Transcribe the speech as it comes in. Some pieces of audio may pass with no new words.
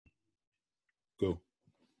Go.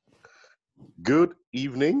 Good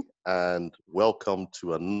evening and welcome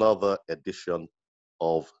to another edition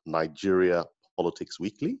of Nigeria Politics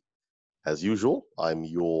Weekly. As usual, I'm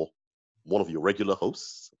one of your regular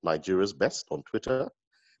hosts, Nigeria's Best on Twitter,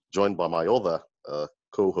 joined by my other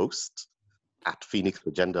co-host at Phoenix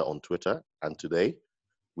Agenda on Twitter. And today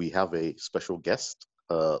we have a special guest.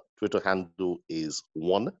 Twitter handle is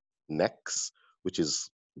OneNex, which is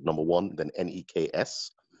number one, then NEKS.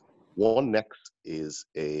 OneNex is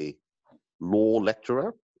a law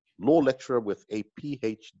lecturer with a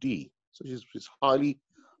PhD. So she's highly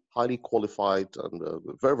qualified and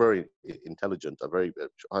very, very intelligent. Her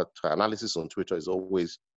analysis on Twitter is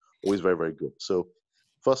always very, very good. So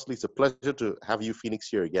firstly, it's a pleasure to have you, Phoenix,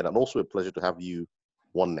 here again, and also a pleasure to have you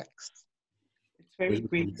OneNex. It's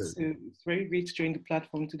very great to join the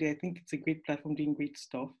platform today. I think it's a great platform doing great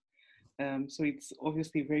stuff. So it's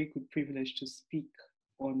obviously a very good privilege to speak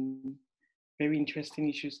on very interesting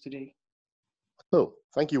issues today. Oh,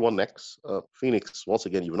 thank you, OneNex. Phoenix, once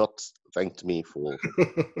again, you've not thanked me for...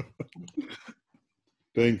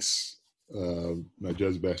 Thanks,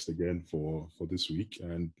 Nigeria's Best again for this week,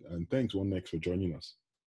 and thanks, OneNex, for joining us.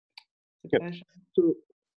 It's a pleasure. So,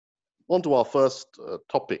 on to our first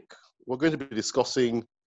topic. We're going to be discussing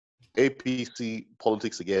APC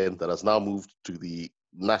politics again that has now moved to the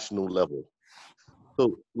national level.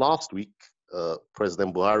 So last week,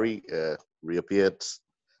 President Buhari reappeared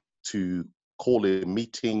to call a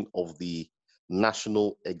meeting of the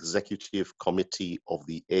National Executive Committee of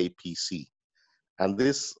the APC. And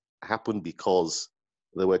this happened because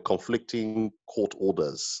there were conflicting court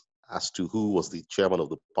orders as to who was the chairman of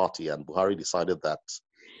the party. And Buhari decided that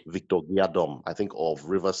Victor Giadom, I think of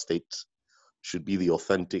Rivers State, should be the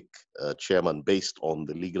authentic chairman based on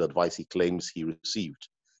the legal advice he claims he received.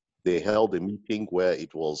 They held a meeting where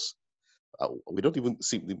it was,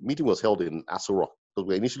 the meeting was held in Aso Rock. Because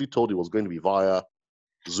we initially told it was going to be via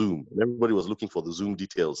Zoom, and everybody was looking for the Zoom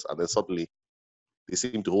details, and then suddenly they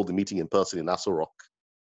seemed to hold the meeting in person in Aso Rock,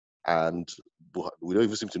 and we don't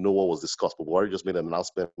even seem to know what was discussed, but Buhari just made an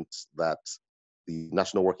announcement that the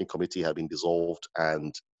National Working Committee had been dissolved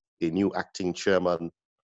and a new acting chairman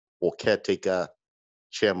or caretaker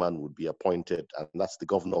chairman would be appointed, and that's the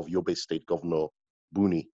governor of Yobe State, Governor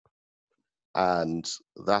Buni. And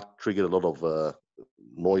that triggered a lot of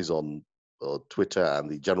noise on Twitter and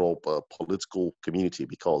the general political community,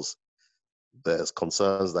 because there's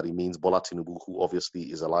concerns that it means Bola Tinubu, who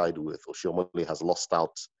obviously is allied with Oshiomhole, has lost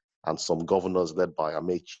out, and some governors led by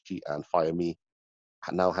Amechi and Fayemi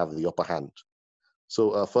now have the upper hand.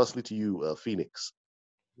 So firstly to you, Phoenix,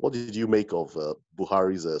 what did you make of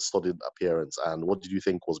Buhari's sudden appearance, and what did you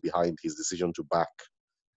think was behind his decision to back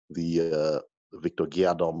the Victor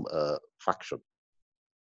Giadom faction?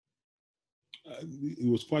 It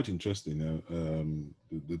was quite interesting,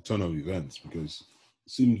 the turn of events, because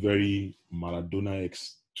it seemed very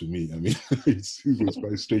Maradona-esque to me. I mean, it was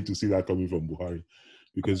quite strange to see that coming from Buhari,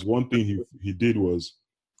 because one thing he did was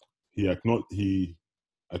he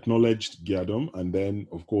acknowledged Giadom, and then,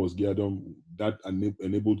 of course, Giadom, that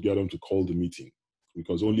enabled Giadom to call the meeting,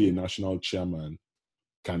 because only a national chairman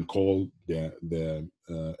can call their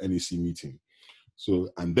NEC meeting. So,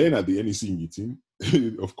 and then at the NEC meeting,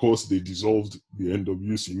 of course, they dissolved the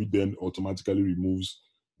NWC, which then automatically removes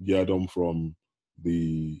Giadom from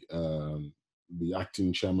the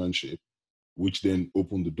acting chairmanship, which then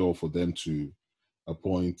opened the door for them to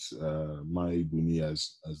appoint Mai Buni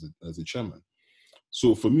as the chairman.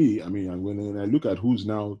 So for me, I mean, when I look at who's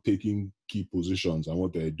now taking key positions and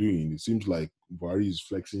what they're doing, it seems like Buhari is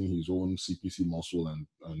flexing his own CPC muscle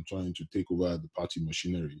and trying to take over the party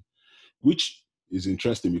machinery, which is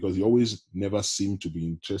interesting because he always never seemed to be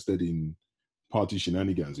interested in party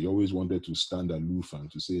shenanigans. He always wanted to stand aloof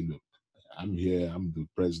and to say, look, I'm here, I'm the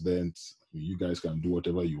president, you guys can do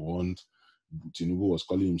whatever you want. Tinubu was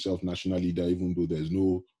calling himself national leader, even though there's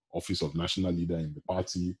no office of national leader in the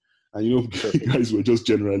party. And, guys were just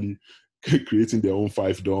generally creating their own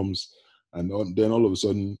fiefdoms. And then all of a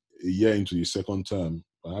sudden, a year into his second term,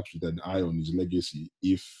 perhaps with an eye on his legacy,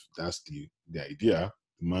 if that's the idea,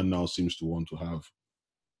 the man now seems to want to have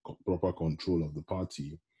proper control of the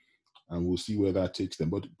party, and we'll see where that takes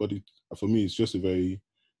them. But for me, it's just a very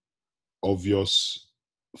obvious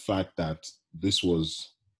fact that this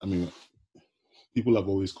was, I mean, people have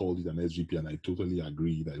always called it an SVP, and I totally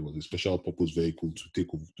agree that it was a special purpose vehicle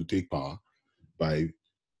to take power by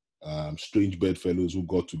strange bedfellows who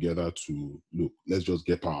got together to, look, let's just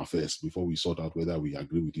get power first before we sort out whether we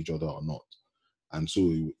agree with each other or not. And so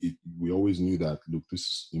we always knew that, look,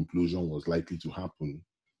 this implosion was likely to happen.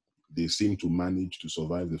 They seemed to manage to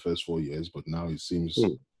survive the first 4 years, but now it seems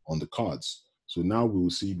on the cards. So now we will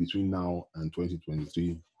see between now and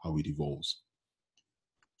 2023 how it evolves.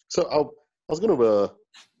 So I was going to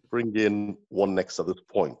bring in one next at this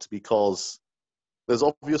point, because there's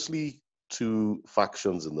obviously two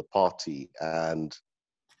factions in the party, and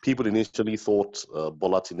people initially thought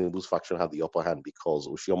Bola Tinubu's faction had the upper hand because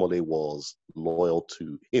Oshiomhole was loyal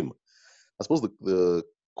to him. I suppose the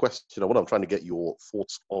question, what I'm trying to get your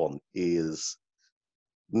thoughts on is,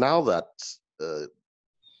 now that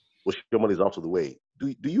Oshiomhole is out of the way,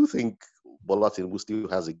 do you think Bola Tinubu still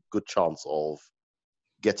has a good chance of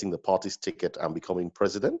getting the party's ticket and becoming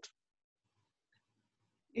president?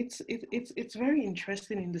 It's very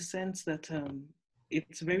interesting in the sense that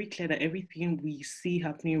it's very clear that everything we see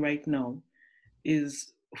happening right now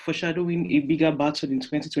is foreshadowing a bigger battle in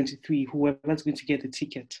 2023, whoever's going to get the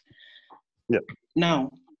ticket. Yeah.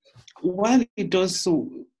 Now, while it does so,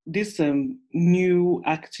 this new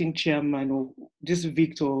acting chairman, or this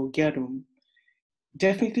Victor Gyadom,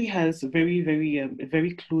 definitely has a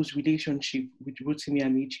very close relationship with Rotimi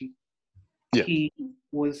Amaechi. Yeah. He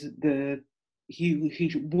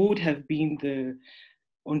would have been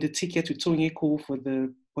on the ticket to Tony Cole for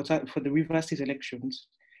the Rivers State elections.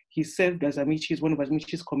 He served as one of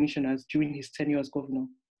Amaechi's commissioners during his tenure as governor.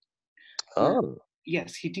 Oh.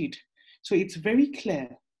 Yes, he did. So it's very clear.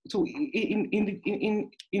 So in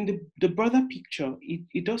the broader picture,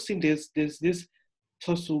 it does seem there's this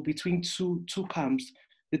tussle between two camps: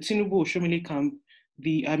 the Tinubu Oshiomhole camp,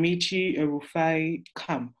 the Amaechi Rufai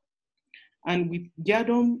camp, and with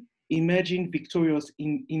Gyadom emerging victorious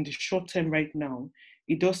in the short term right now,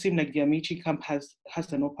 it does seem like the Amaechi camp has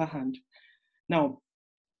an upper hand. Now,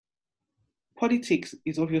 politics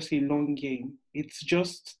is obviously a long game. It's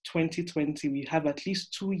just 2020. We have at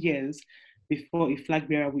least 2 years before a flag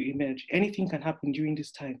bearer will emerge. Anything can happen during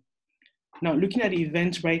this time. Now, looking at the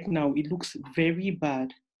event right now, it looks very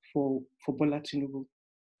bad for Bola Tinubu.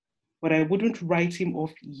 But I wouldn't write him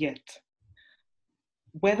off yet.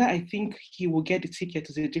 Whether I think he will get the ticket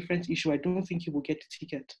is a different issue. I don't think he will get the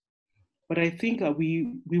ticket. But I think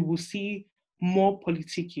we will see more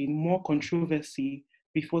politicking, more controversy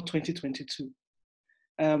before 2022.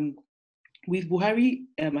 With Buhari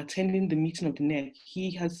attending the meeting of the NEC,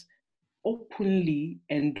 he has openly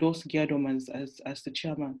endorsed Gyadom as the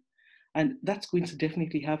chairman. And that's going to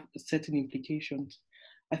definitely have certain implications.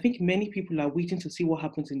 I think many people are waiting to see what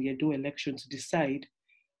happens in the Edo election to decide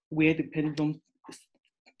where the pendulum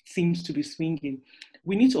seems to be swinging.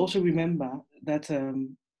 We need to also remember that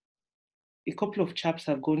a couple of chaps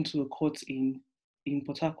have gone to a court in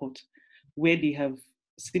Port Harcourt where they have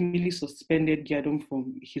seemingly suspended Gyadom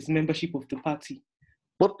from his membership of the party.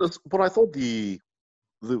 But I thought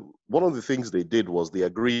one of the things they did was they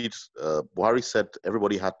agreed. Buhari said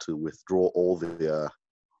everybody had to withdraw all their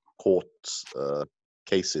court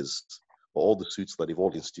cases, or all the suits that they've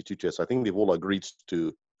all instituted. So I think they've all agreed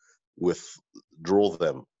to withdraw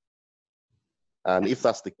them. And if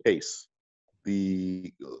that's the case,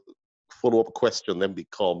 the follow-up question then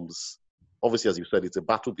becomes, obviously, as you said, it's a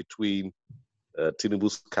battle between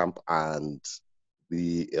Tinubu's camp and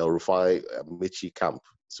the El Rufai Amaechi camp.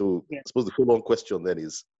 So yeah. I suppose the follow-on question then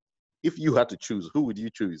is, if you had to choose, who would you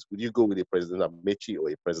choose? Would you go with a President Amaechi or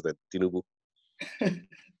a President Tinubu?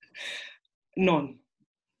 None.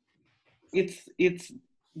 I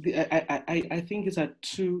think these are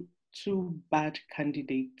two bad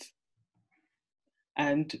candidates,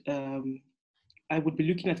 and I would be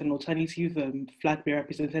looking at an alternative flag bearer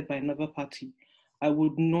represented by another party. I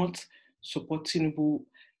would not support Tinubu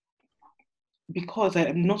because I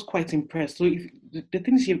am not quite impressed. So the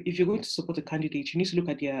thing is, if you're going to support a candidate, you need to look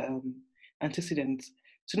at their antecedents.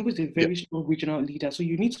 Tinubu is a very strong regional leader, so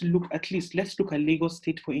you need to look at least. Let's look at Lagos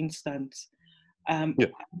State, for instance. From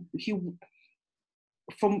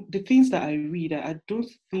the things that I read, I don't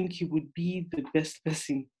think he would be the best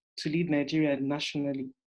person to lead Nigeria nationally.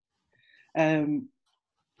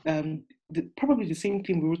 Probably the same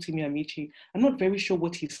thing with Rotimi Amaechi. I'm not very sure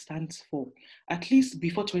what he stands for. At least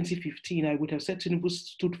before 2015, I would have said Tinubu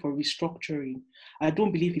stood for restructuring. I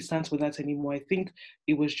don't believe he stands for that anymore. I think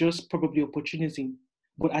it was just probably opportunism.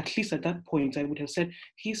 But at least at that point, I would have said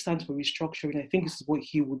he stands for restructuring. I think this is what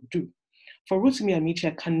he would do. For Rotimi Amaechi,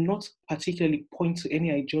 I cannot particularly point to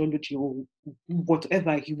any ideology or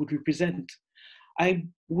whatever he would represent. I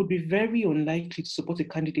would be very unlikely to support a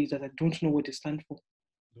candidate that I don't know what they stand for.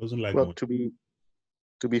 Doesn't like well, to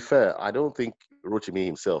be fair, I don't think Rotimi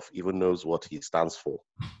himself even knows what he stands for.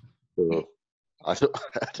 So I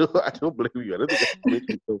don't blame you. I don't think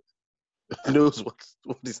Amaechi knows what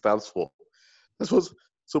he stands for.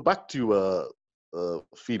 So back to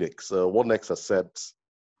Phoenix. One Next has said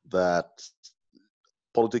that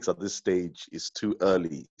politics at this stage is too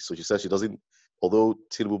early. So she says she doesn't, although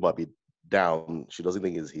Tinubu might be down, she doesn't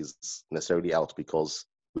think he's necessarily out because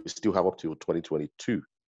we still have up to 2022.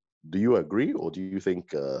 Do you agree, or do you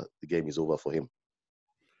think the game is over for him?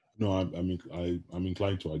 No, I'm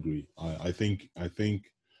inclined to agree. I think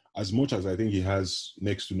as much as I think he has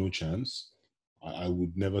next to no chance, I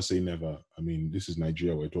would never say never. I mean, this is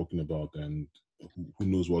Nigeria we're talking about, and who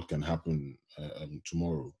knows what can happen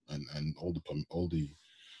tomorrow, and all the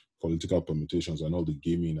political permutations and all the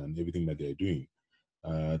gaming and everything that they're doing.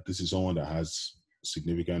 This is someone that has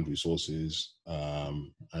significant resources,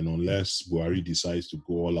 and unless Buhari decides to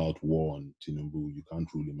go all out war on Tinubu, you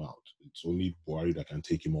can't rule him out. It's only Buhari that can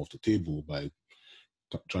take him off the table by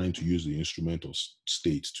trying to use the instrument of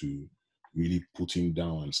state to really put him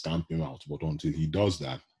down and stamp him out. But until he does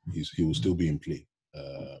that, he will still be in play.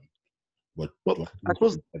 But well, I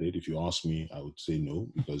suppose, if you ask me, I would say no,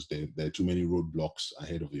 because there are too many roadblocks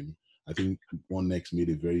ahead of him. I think One Next made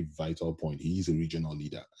a very vital point. He is a regional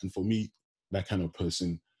leader. And for me, that kind of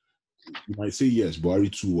person, you might say, yes,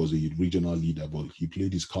 Buhari too was a regional leader, but he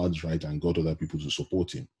played his cards right and got other people to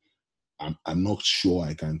support him. I'm not sure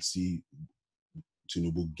I can see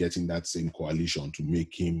Tinubu getting that same coalition to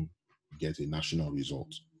make him get a national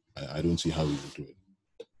result. I don't see how he would do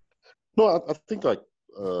it. No, I think I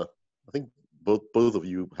think both of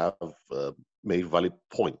you have made valid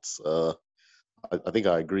points. I think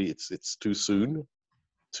I agree. It's too soon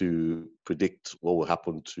to predict what will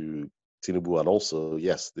happen to Tinubu, and also,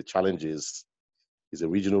 yes, the challenge is he's a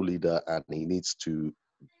regional leader and he needs to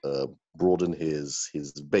broaden his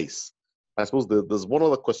base. I suppose there's one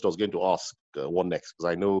other question I was going to ask One Next,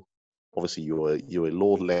 because I know obviously you're a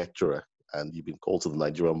law lecturer and you've been called to the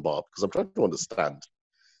Nigerian bar, because I'm trying to understand.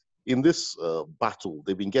 In this battle,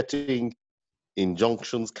 they've been getting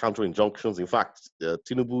injunctions, counter injunctions. In fact,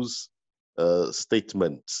 Tinubu's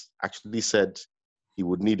statement actually said he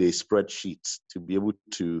would need a spreadsheet to be able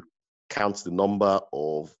to count the number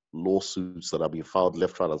of lawsuits that have been filed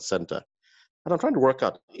left, right, and center. And I'm trying to work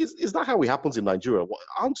out, is that how it happens in Nigeria?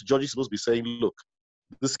 Aren't judges supposed to be saying, look,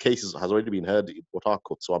 this case has already been heard in Port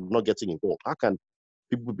Harcourt, so I'm not getting involved? How can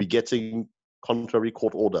people be getting contrary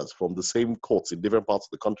court orders from the same courts in different parts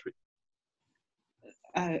of the country?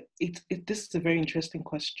 This is a very interesting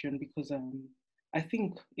question, because I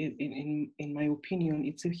think, in my opinion,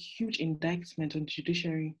 it's a huge indictment on the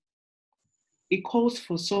judiciary. It calls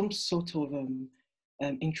for some sort of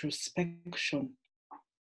introspection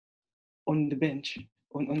on the bench,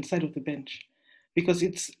 on the side of the bench, because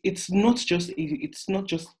it's not just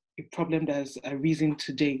a problem that has arisen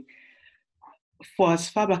today. For as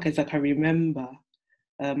far back as I can remember,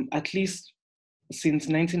 at least since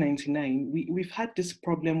 1999, we've had this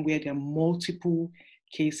problem where there are multiple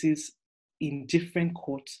cases in different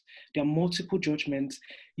courts. There are multiple judgments.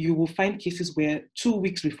 You will find cases where 2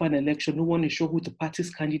 weeks before an election, no one is sure who the party's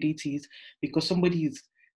candidate is because somebody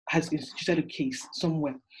has instituted a case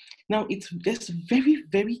somewhere. Now, there's very,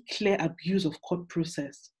 very clear abuse of court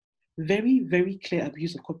process. Very, very clear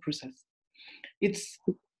abuse of court process.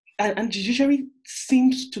 And judiciary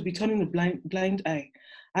seems to be turning a blind eye.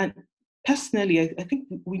 And personally, I think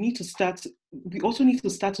we also need to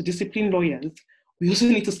start to discipline lawyers. We also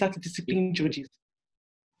need to start to discipline judges.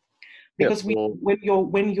 Because when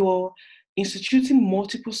you're instituting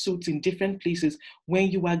multiple suits in different places,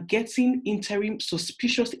 when you are getting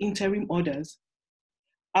suspicious interim orders,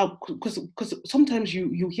 because sometimes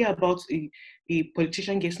you hear about a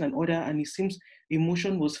politician getting an order and it seems a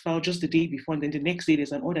motion was filed just the day before, and then the next day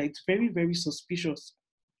there's an order. It's very, very suspicious.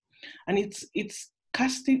 And it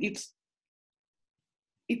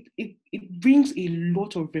brings a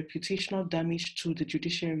lot of reputational damage to the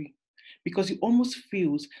judiciary, because it almost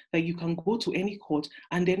feels that you can go to any court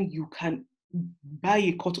and then you can buy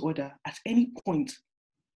a court order at any point,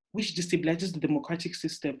 which destabilizes the democratic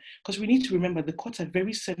system. Because we need to remember the courts are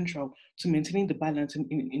very central to maintaining the balance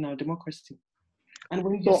in our democracy. And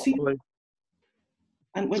when you see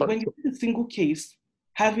a single case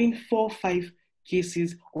having 4 or 5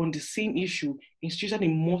 cases on the same issue instituted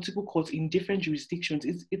in multiple courts in different jurisdictions,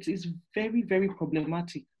 it is very, very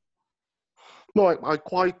problematic. No, I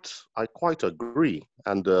quite agree.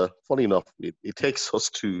 And funny enough, it takes us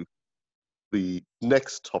to the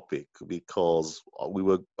next topic, because I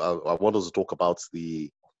want us to talk about the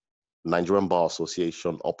Nigerian Bar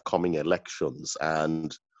Association upcoming elections.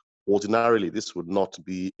 And ordinarily, this would not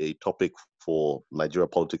be a topic for Nigeria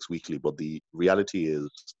Politics Weekly, but the reality is,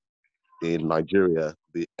 in Nigeria,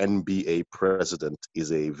 the NBA president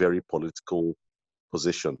is a very political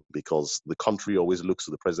position, because the country always looks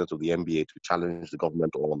to the president of the NBA to challenge the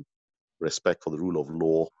government on respect for the rule of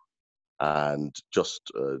law and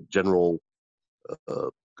just general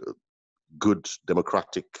good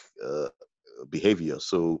democratic behavior.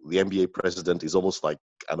 So the NBA president is almost like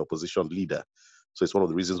an opposition leader. So it's one of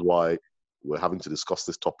the reasons why we're having to discuss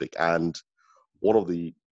this topic. And one of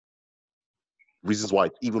the reasons why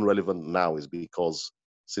it's even relevant now is because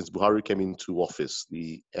since Buhari came into office,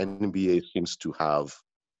 the NBA seems to have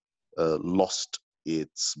lost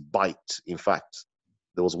its bite. In fact,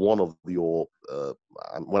 there was one of your,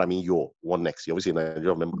 when I mean your, one next, you're obviously a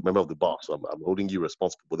Nigerian member of the bar, so I'm holding you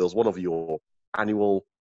responsible. But there was one of your annual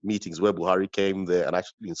meetings where Buhari came there and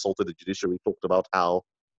actually insulted the judiciary, talked about how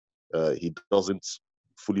he doesn't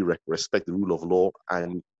fully respect the rule of law,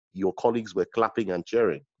 and your colleagues were clapping and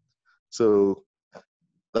cheering. So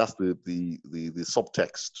that's the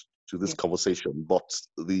subtext to this conversation. But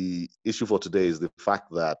the issue for today is the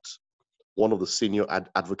fact that one of the senior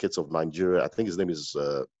advocates of Nigeria, I think his name is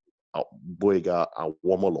Boyega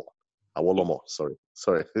Awolomo.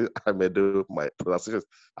 Sorry, I may do my pronunciation.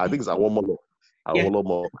 I think it's Awolomo.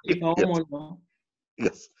 Awolomo.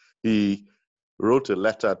 Yes, he wrote a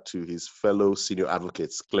letter to his fellow senior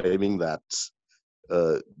advocates claiming that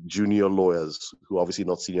junior lawyers, who are obviously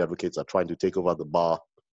not senior advocates, are trying to take over the bar,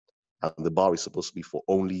 and the bar is supposed to be for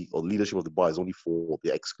only, or leadership of the bar is only for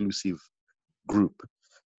the exclusive group.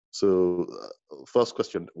 So, first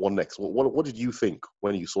question, one next. What did you think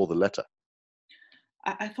when you saw the letter?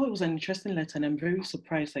 I thought it was an interesting letter, and I'm very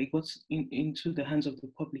surprised that it got into the hands of the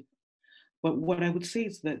public. But what I would say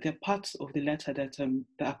is that there are parts of the letter that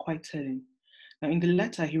are quite telling. Now, in the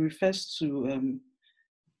letter, he refers to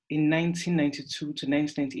in 1992 to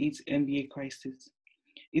 1998 NBA crisis.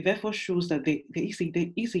 It therefore shows that there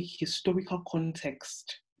is a historical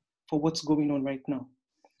context for what's going on right now.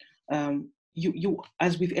 You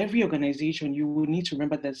as with every organization, you will need to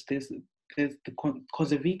remember that there's the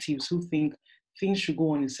conservatives who think things should go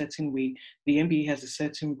on a certain way. The NBA has a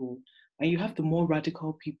certain rule, and you have the more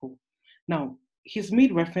radical people. Now, he's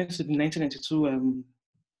made reference to the 1992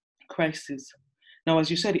 crisis. Now,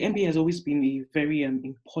 as you said, the NBA has always been a very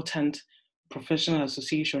important professional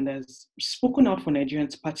association that has spoken out for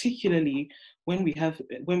Nigerians, particularly when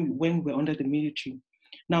we're under the military.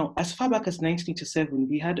 Now, as far back as 1987,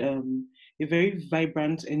 we had a very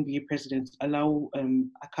vibrant NBA president, Alao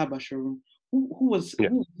Akaba Shorun, who was a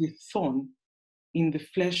thorn in the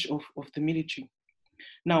flesh of the military.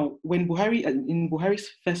 Now, when in Buhari's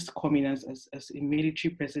first coming as a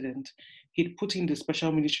military president, he'd put in the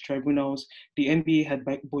special military tribunals. The NBA had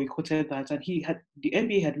boycotted that, and the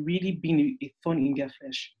NBA had really been a thorn in their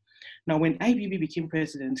flesh. Now, when IBB became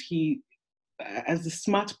president, he, as the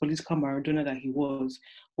smart political Maradona that he was,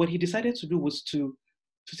 what he decided to do was to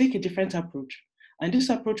take a different approach. And this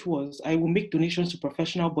approach was, I will make donations to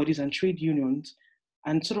professional bodies and trade unions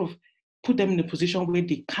and sort of put them in a position where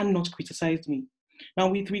they cannot criticize me. Now,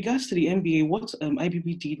 with regards to the NBA, what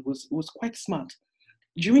IBB did was quite smart.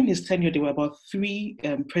 During his tenure, there were about 3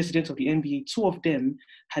 presidents of the NBA. 2 of them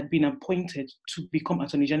had been appointed to become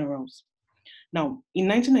attorney generals. Now, in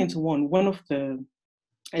 1991, one of the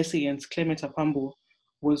SANs, Clement Apambo,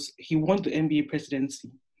 he won the NBA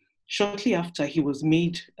presidency. Shortly after, he was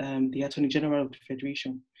made the Attorney General of the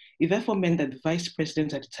Federation. It therefore meant that the Vice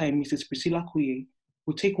President at the time, Mrs. Priscilla Kuye,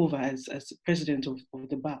 would take over as President of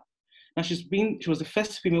the bar. Now, she was the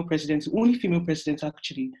first female president, the only female president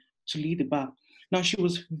actually to lead the bar. Now, she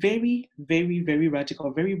was very, very, very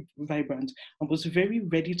radical, very vibrant, and was very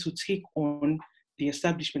ready to take on the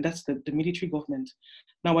establishment, that's the military government.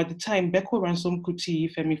 Now, at the time, Beko Ransom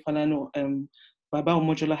Kuti, Femi Falana, Baba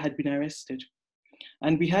Omojola had been arrested.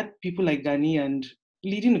 And we had people like Gani and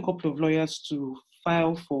leading a couple of lawyers to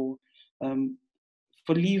file for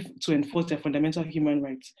leave to enforce their fundamental human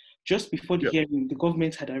rights. Just before the hearing, the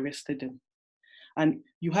government had arrested them. And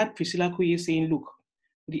you had Priscilla Kuye saying, look,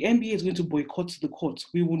 the NBA is going to boycott the court.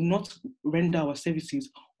 We will not render our services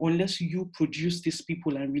unless you produce these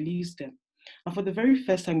people and release them. And for the very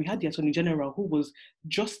first time, we had the Attorney General, who was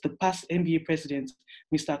just the past NBA president,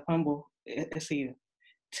 Mr. Akpambo SAN,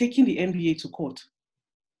 taking the NBA to court.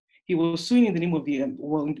 He was suing in the name of in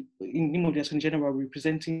the name of the Attorney General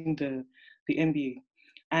representing the NBA.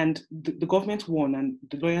 And the government won, and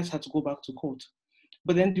the lawyers had to go back to court.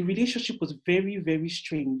 But then the relationship was very, very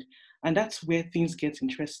strained. And that's where things get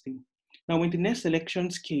interesting. Now, when the next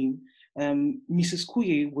elections came, Mrs.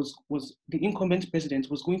 Kuye was the incumbent president,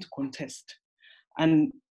 was going to contest.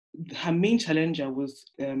 And her main challenger was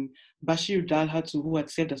Bashir Dalhatu, who had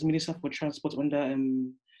served as Minister for Transport under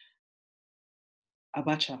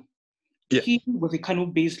Abacha. Yeah. He was a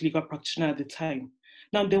Kano-based legal practitioner at the time.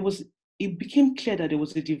 Now, it became clear that there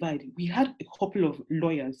was a divide. We had a couple of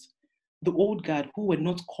lawyers the old guard who were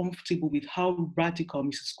not comfortable with how radical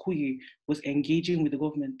Mrs. Kuye was engaging with the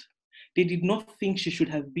government. They did not think she should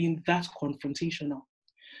have been that confrontational.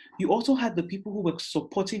 You also had the people who were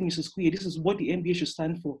supporting Mrs. Kuye. This is what the NBA should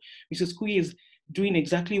stand for. Mrs. Kuye is doing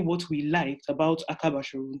exactly what we liked about Akaba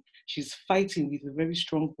Shorun. She's fighting with a very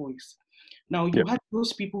strong voice. Now, you had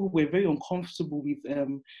those people who were very uncomfortable with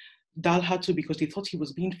Dalhatu because they thought he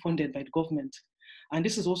was being funded by the government. And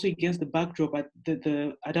this is also against the backdrop that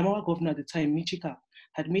the Adamawa governor at the time, Michika,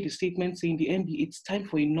 had made a statement saying the NBA, it's time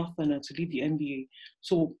for a Northerner to lead the NBA.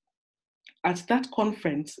 So at that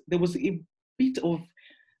conference, there was a bit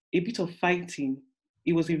of fighting.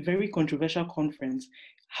 It was a very controversial conference.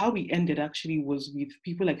 How we ended actually was with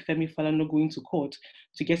people like Femi Falana going to court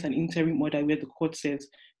to get an interim order where the court says,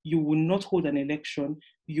 you will not hold an election,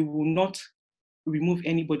 you will not remove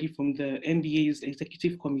anybody from the NBA's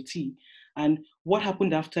executive committee. And what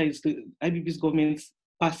happened after is the IBB's government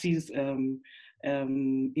passes a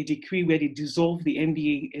decree where they dissolve the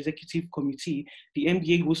NBA executive committee. The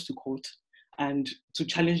NBA goes to court and to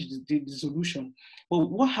challenge the dissolution. But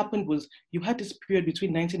what happened was you had this period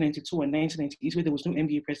between 1992 and 1998 where there was no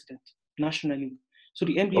NBA president nationally. So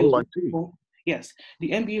the NBA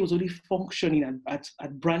the NBA was only functioning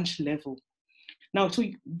at branch level. Now, so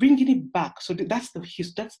bringing it back, so that's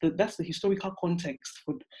the historical context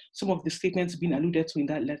for some of the statements being alluded to in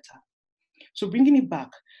that letter. So bringing it back,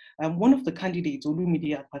 one of the candidates,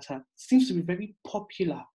 Olumide Akpata, seems to be very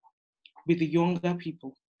popular with the younger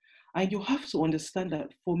people. And you have to understand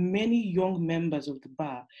that for many young members of the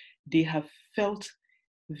bar, they have felt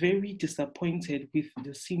very disappointed with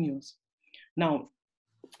the seniors. Now,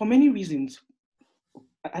 for many reasons,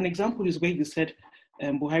 an example is where you said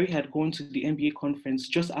Buhari had gone to the NBA conference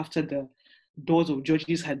just after the doors of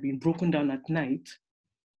judges had been broken down at night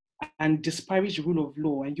and disparaged rule of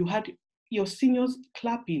law. And you had your seniors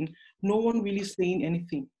clapping, no one really saying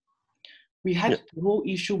anything. We had the whole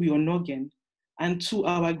issue with Onogen. And to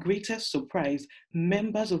our greatest surprise,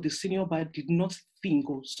 members of the senior bar did not think,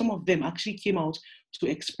 or some of them actually came out to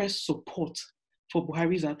express support for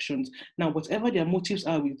Buhari's actions. Now, whatever their motives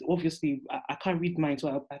are, with obviously, I can't read mine,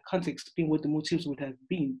 so I can't explain what the motives would have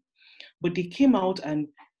been. But they came out and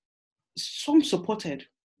some supported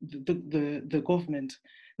the government.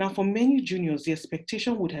 Now, for many juniors, the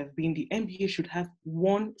expectation would have been the NBA should have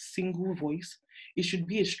one single voice. It should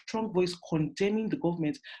be a strong voice condemning the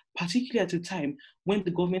government, particularly at a time when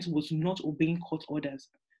the government was not obeying court orders.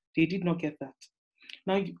 They did not get that.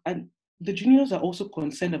 Now, and the juniors are also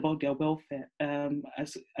concerned about their welfare.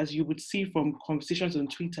 As you would see from conversations on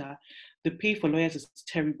Twitter, the pay for lawyers is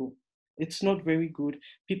terrible. It's not very good.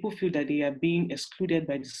 People feel that they are being excluded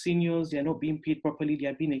by the seniors. They are not being paid properly. They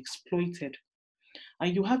are being exploited.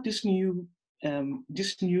 And you have this new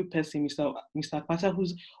person, Mr. Akpata,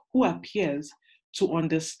 who appears to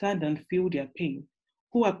understand and feel their pain,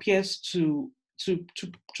 who appears to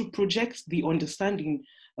project the understanding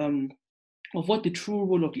of what the true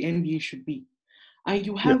role of the NBA should be. And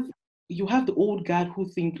you have the old guard who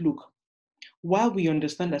think, look, while we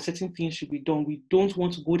understand that certain things should be done, we don't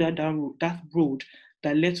want to go down that road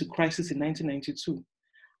that led to crisis in 1992.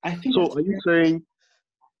 I think. So, are you saying?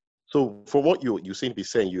 So, from what you seem to be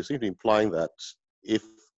saying, you seem to be implying that if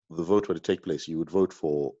the vote were to take place, you would vote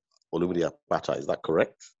for Olumide Akpata. Is that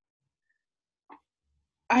correct?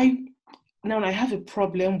 I have a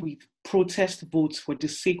problem with protest votes for the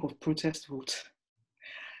sake of protest votes.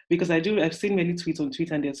 Because I've seen many tweets on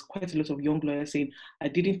Twitter, and there's quite a lot of young lawyers saying, I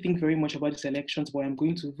didn't think very much about these elections, but I'm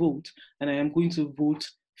going to vote, and I am going to vote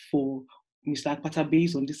for Mr. Akpata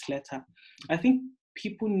based on this letter. I think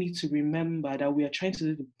people need to remember that we are trying to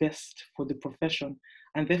do the best for the profession,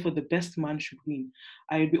 and therefore the best man should win.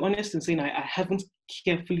 I'll be honest in saying I haven't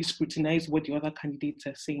carefully scrutinized what the other candidates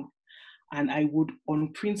are saying. And I would,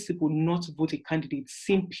 on principle, not vote a candidate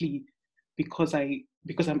simply because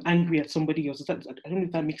I'm angry at somebody else. I don't know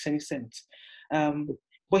if that makes any sense.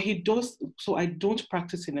 But he does, so I don't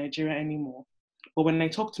practice in Nigeria anymore. But when I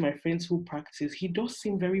talk to my friends who practice, he does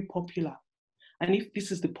seem very popular. And if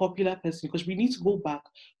this is the popular person, because we need to go back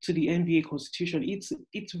to the NBA constitution,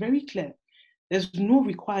 it's very clear. There's no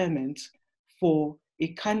requirement for a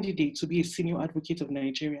candidate to be a senior advocate of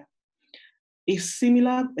Nigeria. A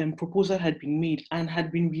similar proposal had been made and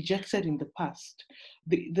had been rejected in the past.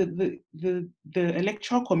 The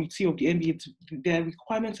electoral committee of the NBA, their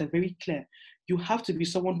requirements are very clear. You have to be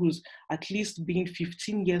someone who's at least been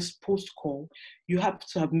 15 years post-call. You have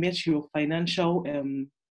to have met your financial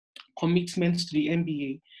commitments to the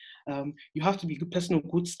NBA. You have to be a person of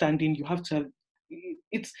good standing. You have to have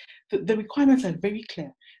it's the requirements are very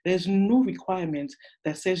clear. There's no requirement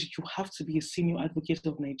that says you have to be a senior advocate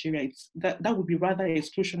of Nigeria. That would be rather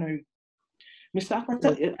exclusionary. Mr.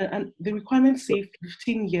 Akpata, and the requirements say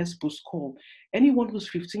 15 years post-call. Anyone who's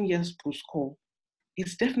 15 years post-call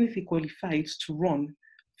is definitely qualified to run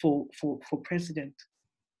for president.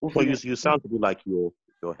 Well, you sound to me like you're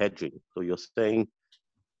hedging. So you're saying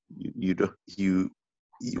you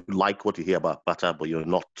like what you hear about Bata, but you're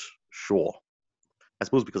not sure. I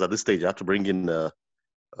suppose because at this stage I have to bring in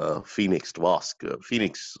Phoenix to ask.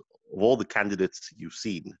 Phoenix, of all the candidates you've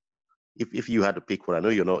seen, if you had to pick one, I know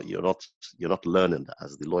you're not learned,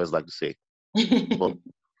 as the lawyers like to say. But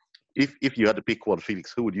if you had to pick one,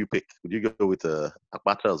 Phoenix, who would you pick? Would you go with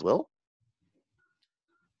Akpata as well?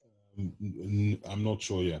 I'm not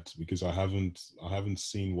sure yet because I haven't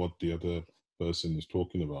seen what the other person is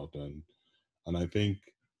talking about, and I think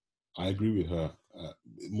I agree with her.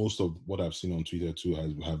 Most of what I've seen on Twitter too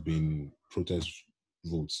have been protest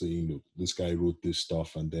votes saying, look, this guy wrote this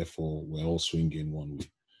stuff and therefore we're all swinging one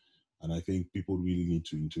way. And I think people really need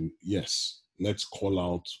to yes, let's call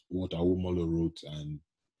out what Awomolo wrote, and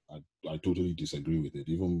I totally disagree with it.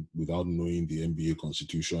 Even without knowing the NBA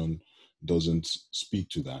constitution doesn't speak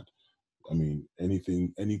to that. I mean,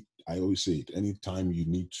 I always say it, anytime you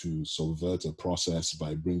need to subvert a process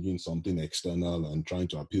by bringing something external and trying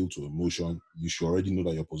to appeal to emotion, you should already know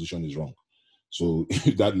that your position is wrong. So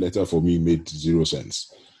that letter for me made zero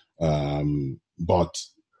sense. But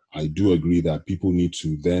I do agree that people need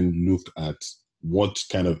to then look at what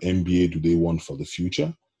kind of NBA do they want for the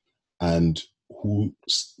future and who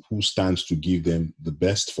stands to give them the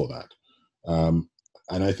best for that.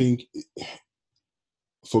 And I think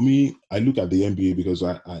for me, I look at the NBA because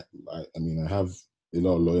I mean, I have a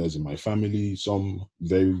lot of lawyers in my family, some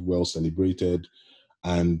very well celebrated,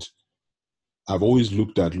 and I've always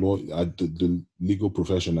looked at the legal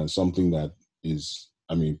profession as something that is,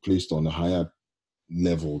 I mean, placed on a higher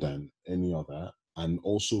level than any other, and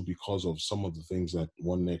also because of some of the things that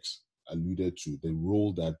One Next alluded to, the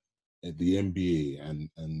role that the NBA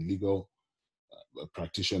and legal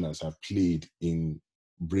practitioners have played in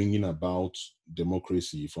bringing about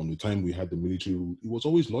democracy from the time we had the military rule. It was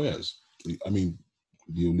always lawyers. I mean,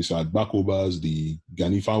 the Olisa Agbakobas, the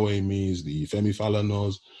Gani Fawehinmis, the Femi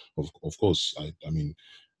Falanas, of course. I mean,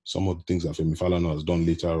 some of the things that Femi Falana has done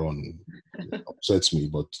later on upsets me,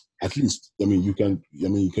 but at least, you can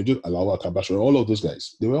just allow Kabasha, all of those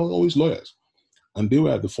guys, they were always lawyers. And they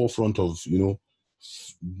were at the forefront of,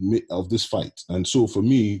 of this fight. And so for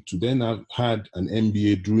me to then have had an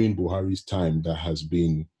NBA during Buhari's time that has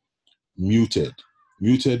been muted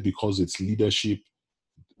because its leadership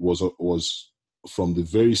was from the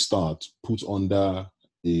very start put under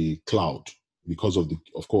a cloud because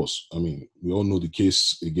of course, I mean, we all know the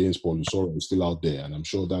case against Paul Usoro is still out there, and I'm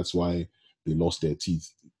sure that's why they lost their teeth.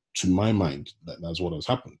 To my mind, that's what has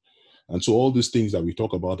happened. And so all these things that we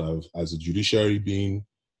talk about as a judiciary being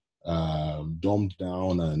dumbed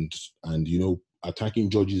down and attacking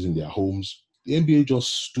judges in their homes, the NBA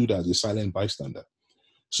just stood as a silent bystander.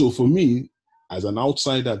 So for me, as an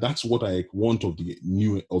outsider, that's what I want of the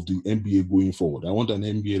NBA going forward. I want an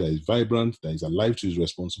NBA that is vibrant, that is alive to its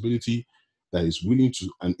responsibility, that is willing to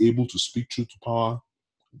and able to speak truth to power,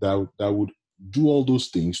 that would do all those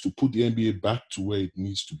things to put the NBA back to where it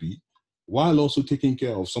needs to be, while also taking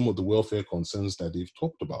care of some of the welfare concerns that they've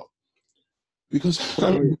talked about. Because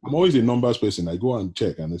I'm always a numbers person. I go and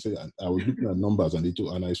check, and they say I was looking at numbers,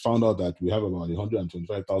 and I found out that we have about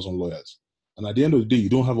 125,000 lawyers, and at the end of the day, you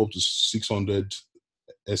don't have up to 600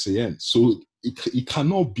 SANs. So it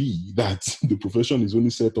cannot be that the profession is only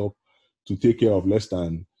set up to take care of less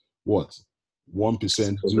than 1%,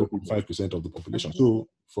 0.5% of the population. So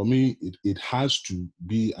for me, it has to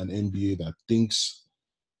be an NBA that thinks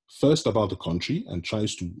first about the country and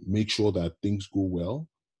tries to make sure that things go well.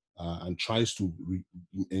 And tries to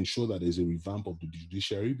ensure that there's a revamp of the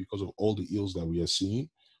judiciary because of all the ills that we are seeing,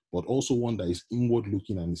 but also one that is inward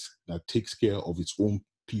looking and that takes care of its own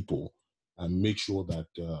people and make sure that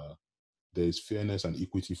there is fairness and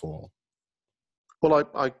equity for all. Well,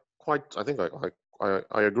 I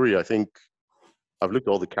agree. I think I've looked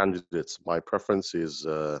at all the candidates. My preference is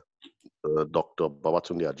Dr.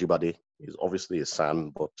 Babatunde Ajibade. He's obviously a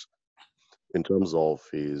SAN, but in terms of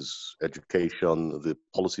his education, the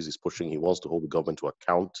policies he's pushing, he wants to hold the government to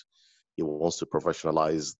account. He wants to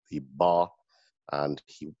professionalize the bar, and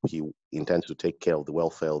he intends to take care of the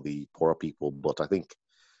welfare of the poorer people. But I think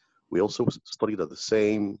we also studied at the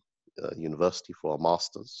same university for our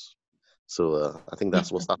masters. So I think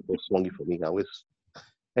that's what's swung for me.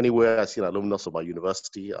 Anywhere I see an alumnus of my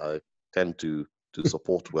university, I tend to to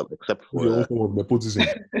support, well, except for Your own form of nepotism.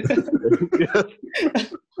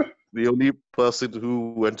 the only person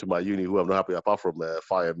who went to my uni who I'm not happy, apart from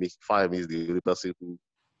Fireme is the only person who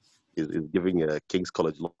is giving King's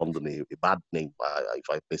College London a bad name, if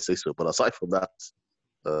I may say so. But aside from that,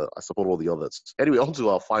 I support all the others. Anyway, on to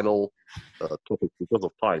our final topic because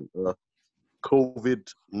of time.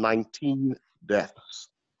 COVID-19 deaths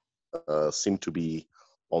seem to be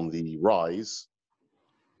on the rise.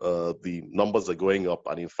 The numbers are going up,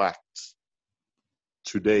 and in fact,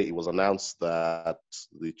 today it was announced that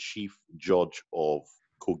the chief judge of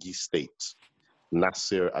Kogi State,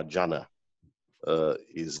 Nasir Ajana,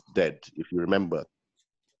 is dead. If you remember,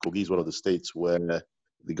 Kogi is one of the states where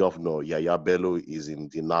the governor, Yaya Bello, is in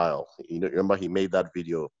denial. You know, remember he made that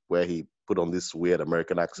video where he put on this weird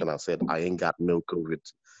American accent and said, "I ain't got no COVID."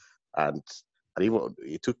 And even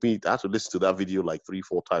it took me, I had to listen to that video like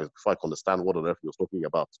 3-4 times before I could understand what on earth he was talking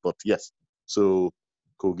about. But yes, so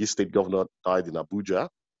Kogi State governor died in Abuja.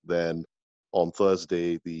 Then on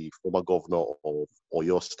Thursday, the former governor of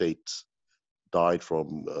Oyo State died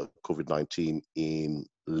from COVID-19 in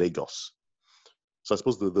Lagos. So I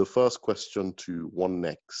suppose the first question to one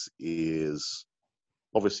next is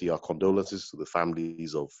obviously our condolences to the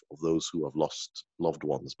families of those who have lost loved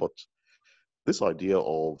ones. But this idea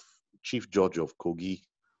of Chief Judge of Kogi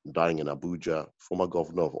dying in Abuja, former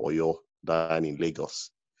governor of Oyo dying in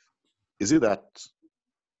Lagos, is it that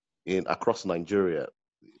across Nigeria,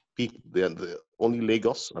 only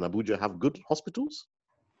Lagos and Abuja have good hospitals?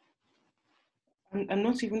 I'm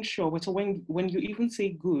not even sure. But so when you even say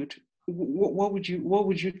good, what would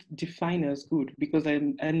you define as good? Because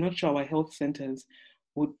I'm not sure our health centers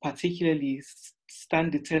would particularly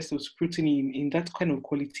stand the test of scrutiny in that kind of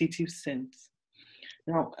qualitative sense.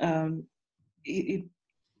 Now,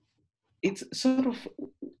 it's sort of,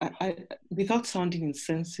 without sounding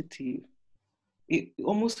insensitive, it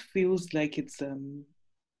almost feels like it's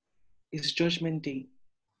Judgment Day,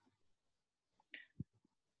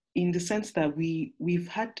 in the sense that we've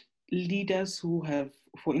had leaders who have,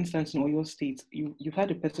 for instance, in Oyo State, you've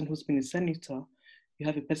had a person who's been a senator, you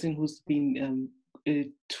have a person who's been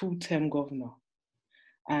a 2-term governor.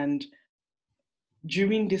 And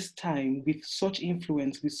during this time, with such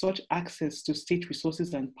influence, with such access to state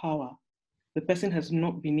resources and power, the person has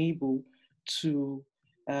not been able to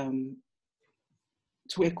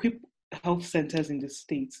equip health centers in the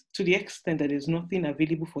states, to the extent that there's nothing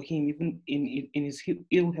available for him, even in his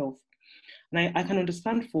ill health. And I can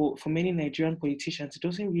understand for many Nigerian politicians, it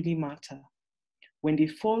doesn't really matter. When they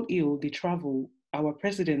fall ill, they travel. Our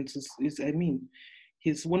president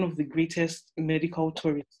he's one of the greatest medical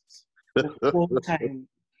tourists of all time.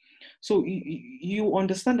 So you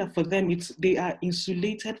understand that for them, they are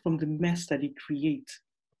insulated from the mess that they create.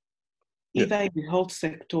 Yeah. Either in the health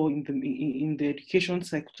sector, in the education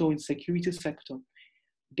sector, in security sector.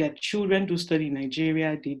 Their children do study in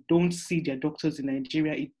Nigeria, they don't see their doctors in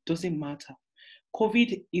Nigeria, it doesn't matter.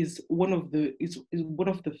 COVID is one of the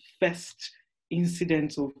first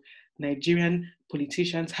incidents of Nigerian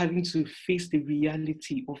politicians having to face the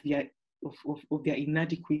reality of their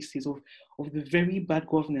inadequacies, of the very bad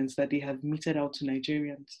governance that they have meted out to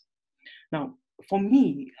Nigerians. Now, for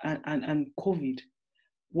me and COVID,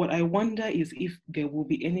 what I wonder is if there will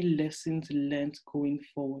be any lessons learned going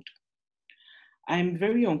forward. I'm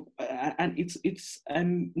very I'm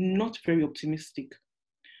not very optimistic.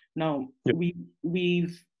 Now, yep.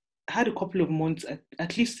 we've had a couple of months,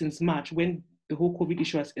 at least since March, when the whole COVID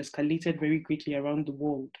issue has escalated very greatly around the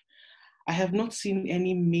world. I have not seen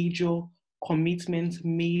any major commitments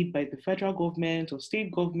made by the federal government or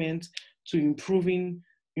state government to improving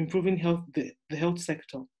the health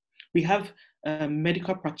sector. We have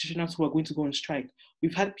medical practitioners who are going to go on strike.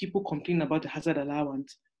 We've had people complain about the hazard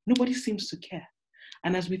allowance. Nobody seems to care.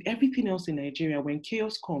 And as with everything else in Nigeria, when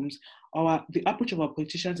chaos comes, the approach of our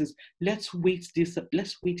politicians is let's wait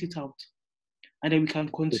it out, and then we can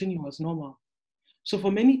continue as normal. So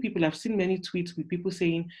for many people, I've seen many tweets with people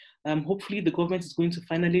saying, hopefully the government is going to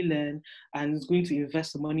finally learn and is going to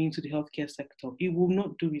invest the money into the healthcare sector. It will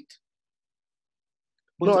not do it.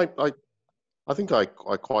 But no, I think I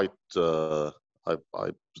quite I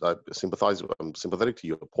sympathize. I'm sympathetic to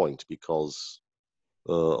your point because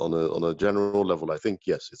on a general level, I think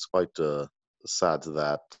yes, it's quite sad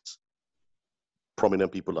that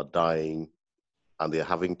prominent people are dying and they're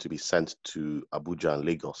having to be sent to Abuja and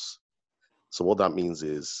Lagos. So what that means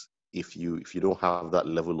is if you don't have that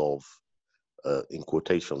level of in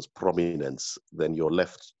quotations prominence, then you're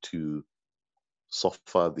left to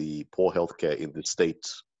suffer the poor healthcare in the state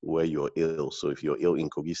where you're ill. So if you're ill in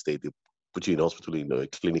Kogi State, they put you in hospital in a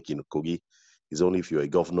clinic in Kogi. It's only if you're a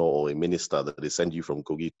governor or a minister that they send you from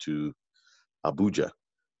Kogi to Abuja.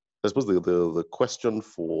 I suppose the question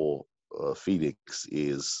for Phoenix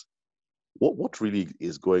is, what really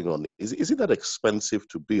is going on? Is it that expensive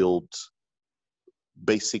to build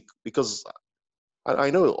basic? Because I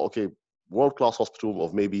know, okay, world-class hospital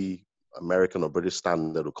of maybe American or British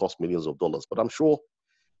standard will cost millions of dollars, but I'm sure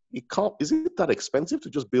it can't. Is it that expensive to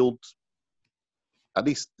just build at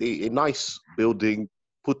least a nice building,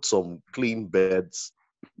 put some clean beds,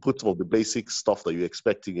 put some of the basic stuff that you're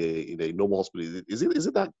expecting in a normal hospital? Is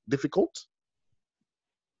it that difficult?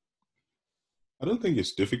 I don't think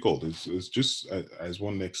it's difficult. It's just, as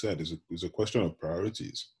one next said, it's a question of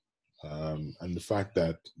priorities. And the fact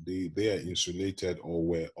that they are insulated, or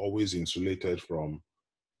were always insulated from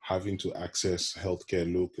having to access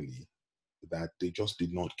healthcare locally, that they just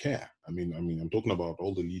did not care. I mean, I'm talking about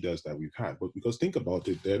all the leaders that we've had, but because think about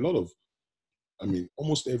it, there are a lot of,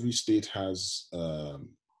 almost every state has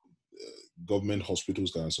government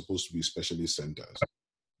hospitals that are supposed to be specialist centers,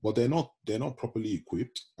 but they're not properly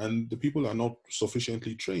equipped, and the people are not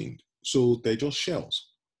sufficiently trained. So they're just shells.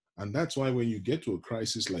 And that's why when you get to a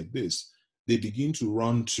crisis like this, they begin to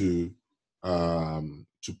run to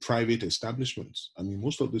private establishments. I mean,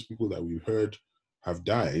 most of these people that we've heard have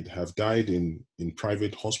died in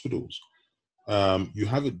private hospitals. You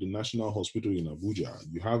have the National Hospital in Abuja.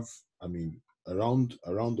 You have, around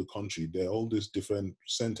the country, there are all these different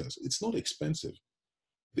centers. It's not expensive.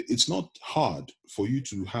 It's not hard for you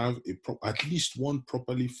to have at least one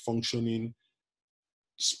properly functioning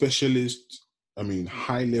specialist,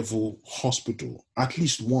 high-level hospital, at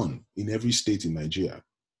least one in every state in Nigeria.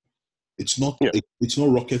 It's not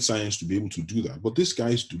rocket science to be able to do that, but these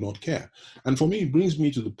guys do not care. And for me, it brings me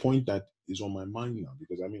to the point that is on my mind now,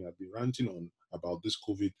 because I've been ranting on about this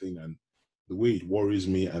COVID thing and the way it worries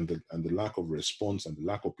me, and the lack of response and the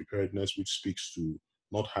lack of preparedness, which speaks to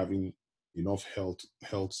not having enough health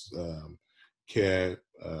care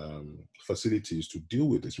facilities to deal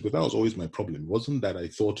with this. Because that was always my problem. It wasn't that I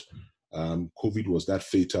thought COVID was that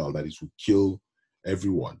fatal that it would kill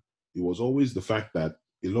everyone. It was always the fact that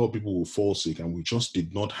a lot of people will fall sick, and we just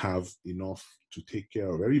did not have enough to take care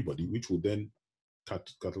of everybody, which would then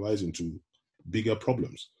catalyze into bigger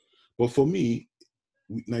problems. But for me,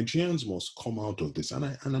 Nigerians must come out of this, and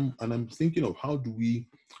I'm thinking of how do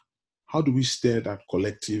we stir that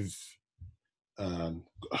collective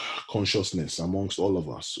consciousness amongst all of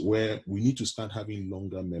us, where we need to start having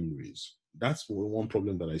longer memories. That's one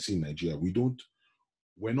problem that I see in Nigeria.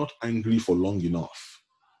 We're not angry for long enough.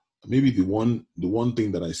 Maybe the one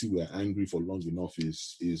thing that I see we're angry for long enough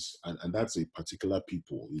is and that's a particular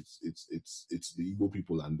people. It's the Igbo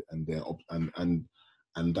people and their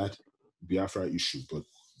and that Biafra issue. But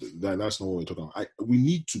that's not what we're talking about. We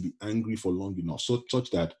need to be angry for long enough,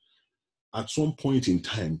 such that at some point in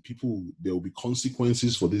time, there will be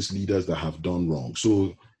consequences for these leaders that have done wrong.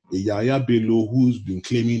 So a Yaya Bello who's been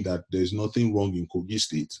claiming that there's nothing wrong in Kogi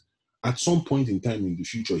State, at some point in time in the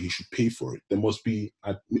future, he should pay for it. There must be,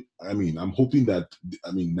 I'm hoping that,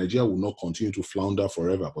 Nigeria will not continue to flounder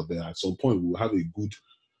forever, but at some point we'll have a good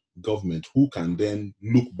government who can then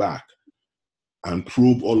look back and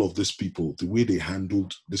probe all of these people, the way they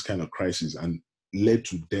handled this kind of crisis and led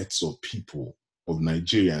to deaths of people, of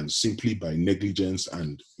Nigerians, simply by negligence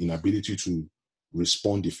and inability to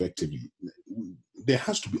respond effectively. There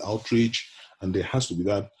has to be outrage, and there has to be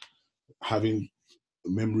that having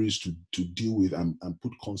memories to deal with and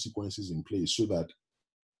put consequences in place so that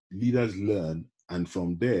leaders learn, and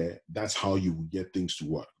from there, that's how you will get things to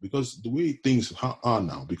work. Because the way things are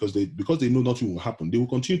now, because they know nothing will happen, they will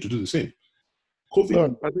continue to do the same.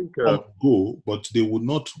 COVID will go, but they would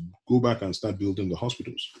not go back and start building the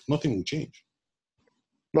hospitals. Nothing will change.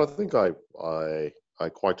 No, I think I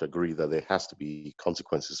quite agree that there has to be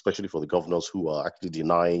consequences, especially for the governors who are actually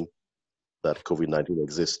denying that COVID-19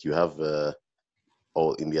 exists. You have,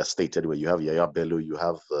 or in their state anyway, you have Yaya Bello, you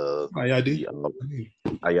have Ayade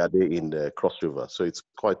in Cross River. So it's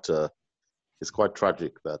quite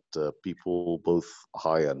tragic that people both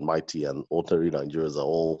high and mighty and ordinary Nigerians are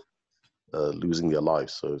all losing their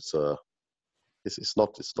lives. So it's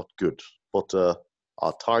not good. But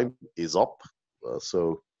our time is up.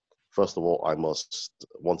 So first of all, I must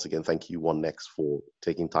once again thank you, One Next, for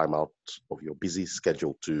taking time out of your busy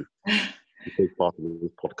schedule to take part in this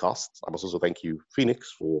podcast. I must also thank you,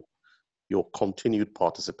 Phoenix, for your continued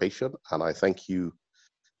participation. And I thank you,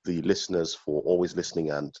 the listeners, for always listening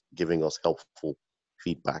and giving us helpful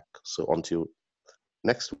feedback. So until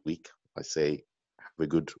next week, I say have a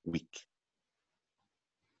good week.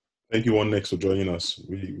 Thank you, One Next, for joining us.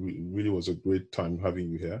 Really was a great time having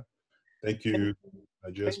you here. Thank you.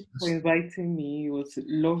 Thank you for inviting me. It was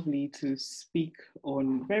lovely to speak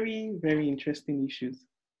on very, very interesting issues.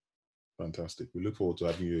 Fantastic. We look forward to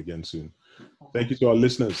having you again soon. Thank you to our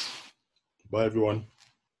listeners. Bye, everyone.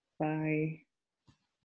 Bye.